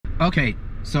Okay,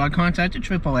 so I contacted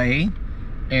AAA,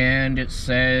 and it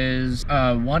says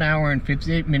 1 hour and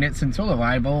 58 minutes until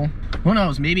arrival. Who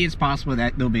knows, maybe it's possible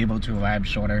that they'll be able to arrive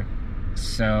shorter.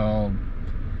 So,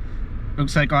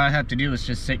 looks like all I have to do is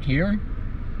just sit here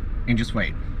and just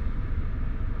wait.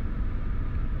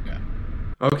 Yeah.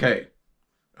 Okay,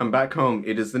 I'm back home.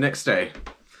 It is the next day.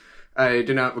 I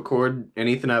did not record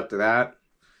anything after that.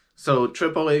 So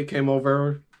AAA came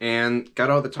over and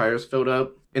got all the tires filled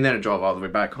up, and then I drove all the way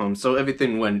back home. So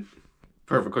everything went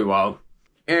perfectly well.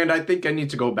 And I think I need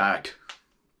to go back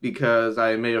because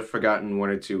I may have forgotten 1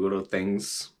 or 2 little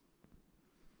things.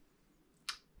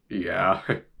 Yeah.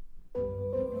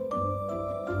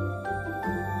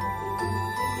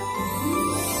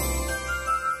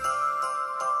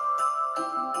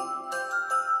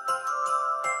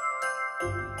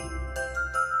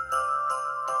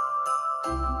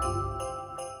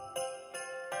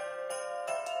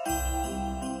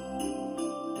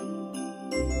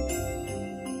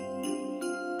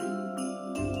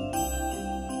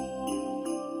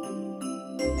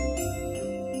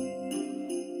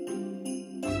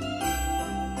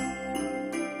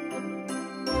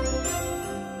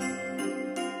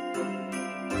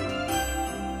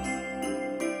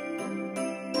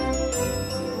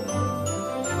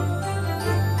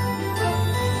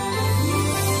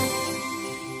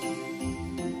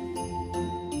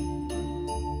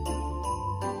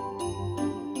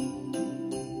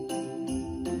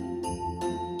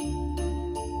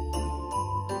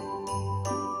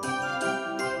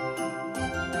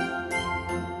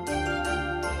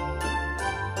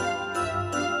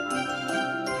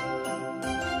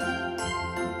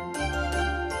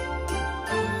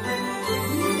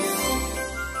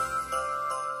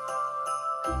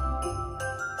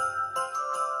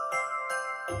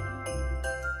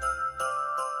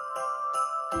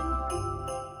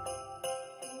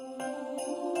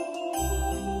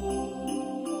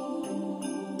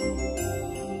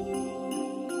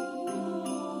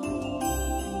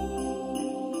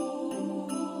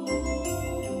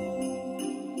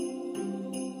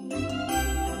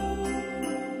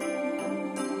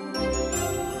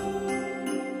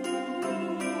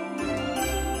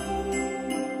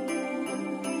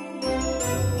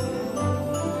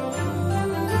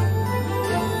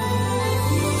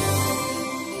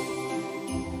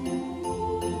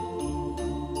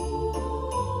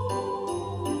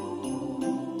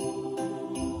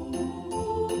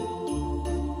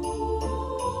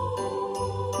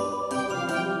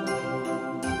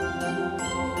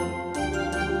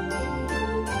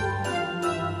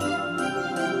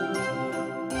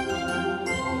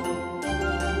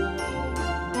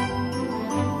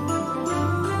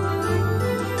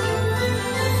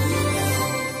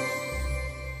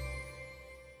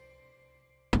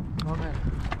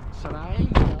 Should I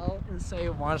yell and say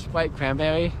 1 Sprite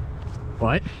cranberry?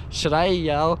 What? Should I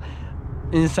yell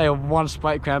and say 1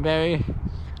 Sprite cranberry?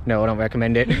 No, I don't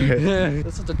recommend it.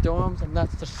 This is the dorms, and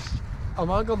that's the. I'm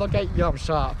gonna go look at your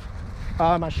shop.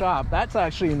 My shop, that's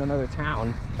actually in another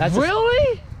town. That's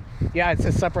Really? Yeah, it's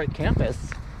a separate campus.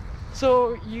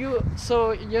 So your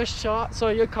shop, so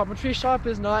your carpentry shop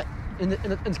is not in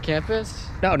the campus?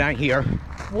 No, not here.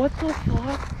 What the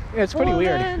fuck? Yeah, it's pretty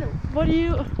weird. Then, what do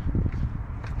you?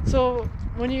 So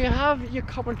when you have your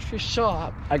carpentry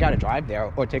shop, I gotta drive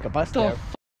there or take a bus the there.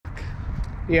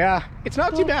 Yeah, it's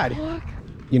not too bad. fuck?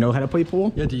 You know how to play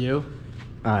pool? Yeah, do you?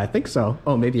 I think so.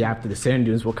 Oh, maybe after the sand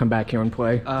dunes we'll come back here and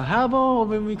play. How about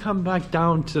when we come back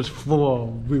down to the floor,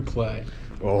 we play?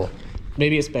 Oh,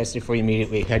 maybe it's best if we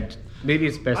immediately head. Maybe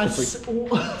it's best if we.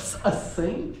 A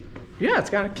sink? Yeah,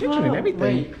 it's got a kitchen and everything.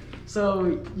 Wait,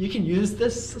 so you can use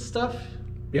this stuff?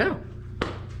 Yeah,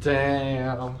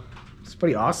 Damn. it's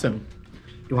pretty awesome.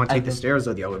 You want to take the stairs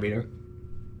or the elevator?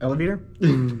 Elevator?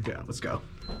 Yeah, let's go.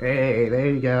 Hey, there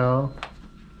you go.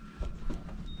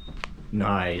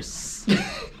 Nice.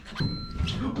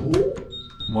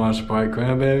 1 Sprite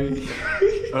cranberry.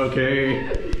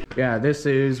 Okay. Yeah, this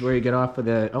is where you get off of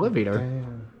the elevator.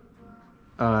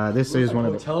 Damn. This is one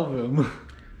of the. Hotel room.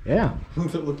 Yeah.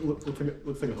 looks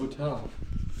like a hotel.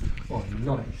 Oh,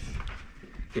 nice.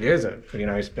 It is a pretty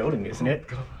nice building, isn't it?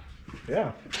 God.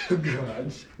 Yeah. Oh,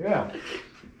 God. Yeah.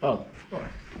 Oh.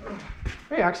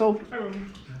 Hey, Axel.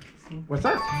 What's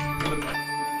that?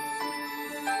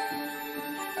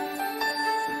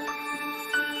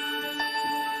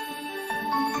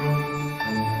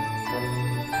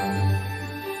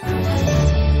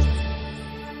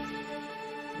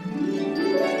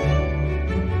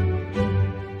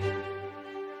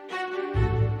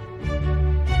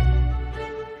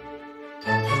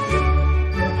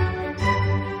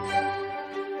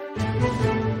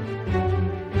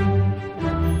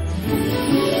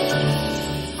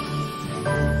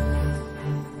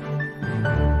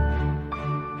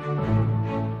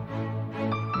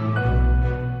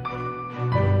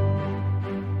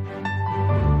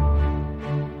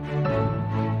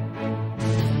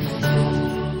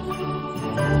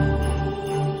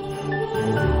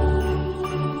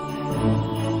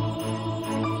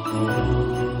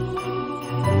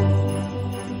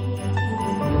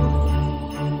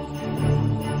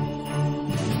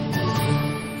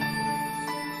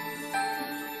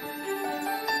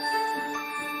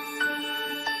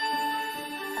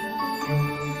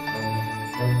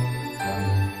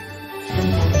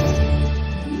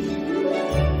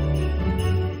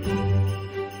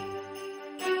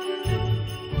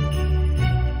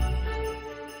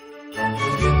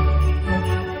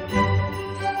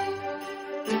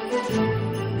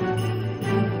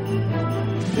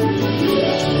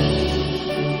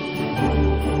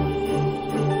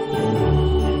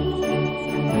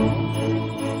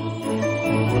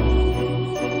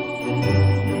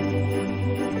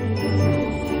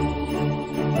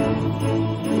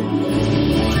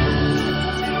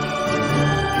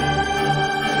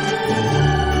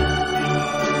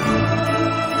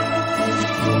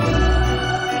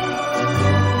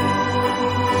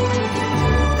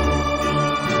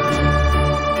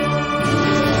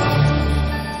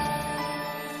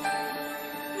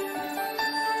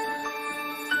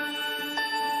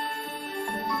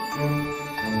 I'm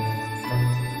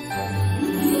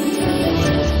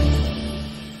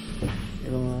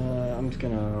just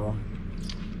gonna.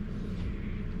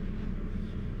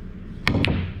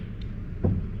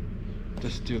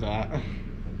 Just do that.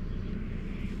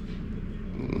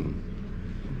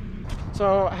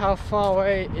 So, how far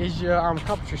away is your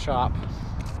carpentry shop?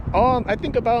 I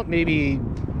think about maybe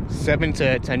 7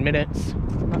 to 10 minutes.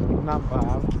 Not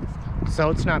bad. So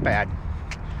it's not bad.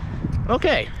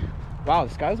 Okay. Wow,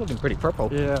 the sky's looking pretty purple.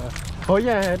 Yeah. Oh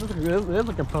yeah, it is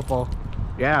looking purple.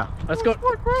 Yeah. Let's go.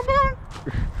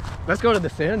 Let's go to the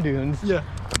sand dunes. Yeah.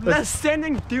 That's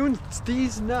standing dunes.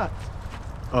 These nuts.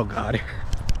 Oh God.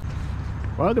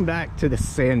 Welcome back to the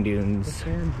sand dunes. The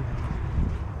sand dunes.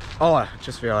 Oh, I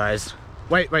just realized.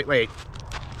 Wait.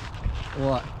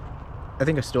 What? I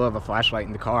think I still have a flashlight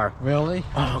in the car. Really?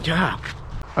 Oh yeah.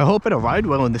 I hope it'll ride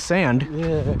well in the sand.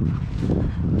 Yeah.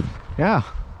 Yeah.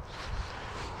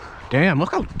 Damn,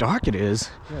 look how dark it is.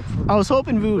 Yeah, I was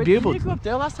hoping we would be able Didn't you go up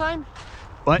there last time?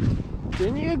 What?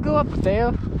 Didn't you go up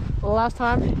there last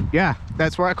time? Yeah,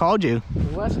 that's where I called you.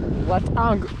 Let's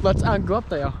go up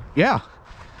there. Yeah.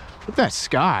 Look at that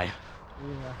sky.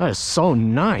 Yeah. That is so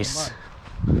nice.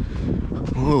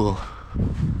 Ooh.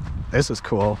 This is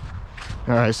cool.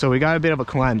 Alright, so we got a bit of a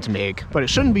climb to make, but it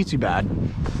shouldn't be too bad.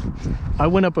 I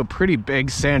went up a pretty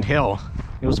big sand hill.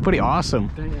 It was pretty awesome.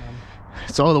 Damn.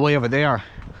 It's all the way over there.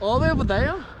 All the way over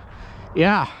there?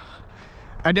 Yeah.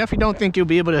 I definitely don't think you'll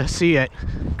be able to see it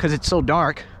because it's so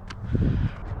dark.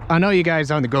 I know you guys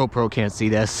on the GoPro can't see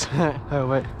this. Oh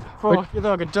wait. For either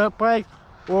like a dirt bike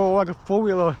or like a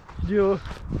 4-wheeler, do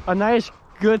a nice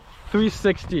good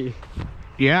 360.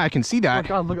 Yeah, I can see Oh that.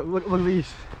 God, look at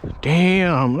these.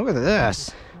 Damn, look at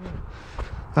this.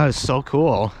 That is so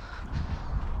cool.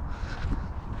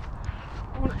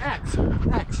 Oh, an X.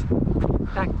 X.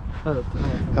 I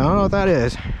don't know what that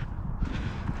is.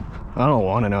 I don't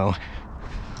want to know.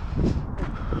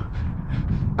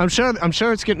 I'm sure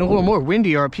it's getting a little more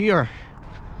windier up here.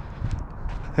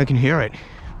 I can hear it.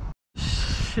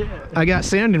 Shit. I got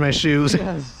sand in my shoes.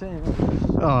 Yeah, same.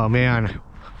 Oh man.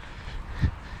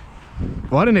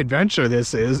 What an adventure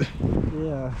this is.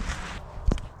 Yeah.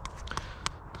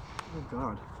 Oh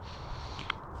God.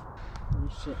 Oh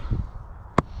shit.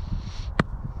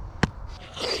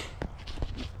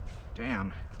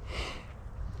 Damn.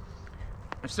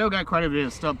 I've still got quite a bit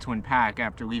of stuff to unpack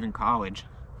after leaving college.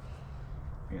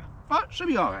 Yeah, but should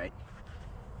be alright.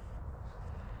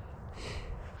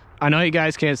 I know you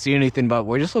guys can't see anything, but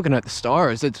we're just looking at the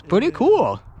stars. It's pretty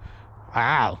cool.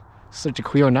 Wow, such a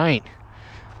clear night.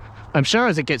 I'm sure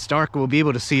as it gets darker, we'll be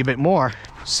able to see a bit more.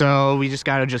 So we just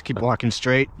gotta keep walking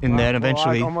straight, and then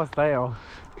eventually, almost there.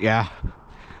 yeah,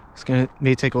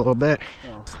 may take a little bit.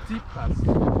 Oh, steep as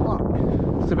fuck.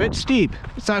 It's a bit steep.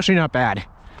 It's actually not bad.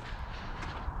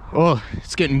 Oh,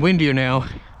 it's getting windier now.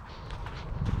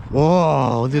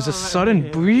 Whoa, there's a sudden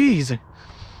breeze.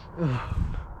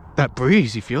 That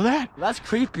breeze, you feel that? That's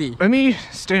creepy. Let me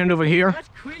stand over here. That's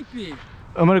creepy.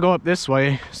 I'm gonna go up this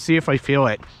way, see if I feel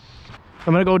it.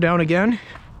 I'm gonna go down again.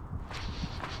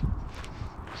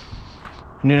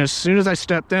 And then as soon as I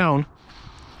step down,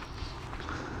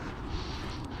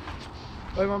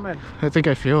 Wait, my man. I think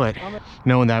I feel it.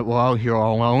 Knowing that we're out here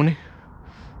all alone,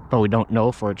 but we don't know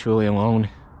if we're truly alone.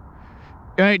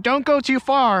 Hey, don't go too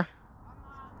far.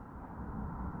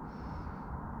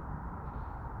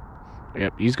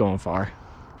 Yep, he's going far.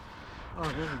 Oh,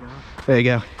 there we go. There you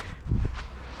go.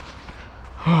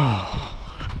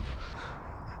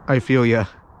 I feel ya.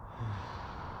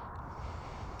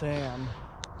 Damn.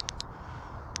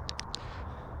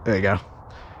 There you go.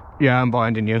 Yeah, I'm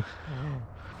blinding you.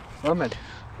 Lemon.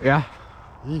 Yeah.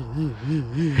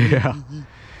 Yeah.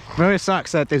 Really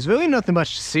sucks that there's really nothing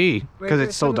much to see because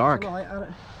it's so dark.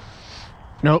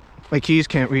 Nope, my keys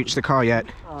can't reach the car yet.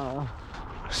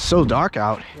 So dark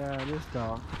out. Yeah, it is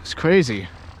dark. It's crazy.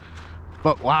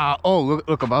 But wow, oh,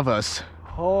 look above us.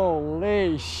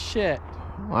 Holy shit.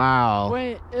 Wow.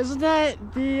 Wait, isn't that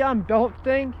the belt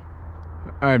thing?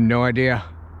 I have no idea.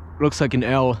 Looks like an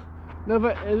L. No,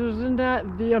 but isn't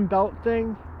that the belt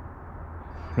thing?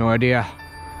 No idea.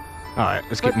 Alright,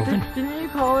 let's get moving. Didn't you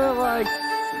call it like...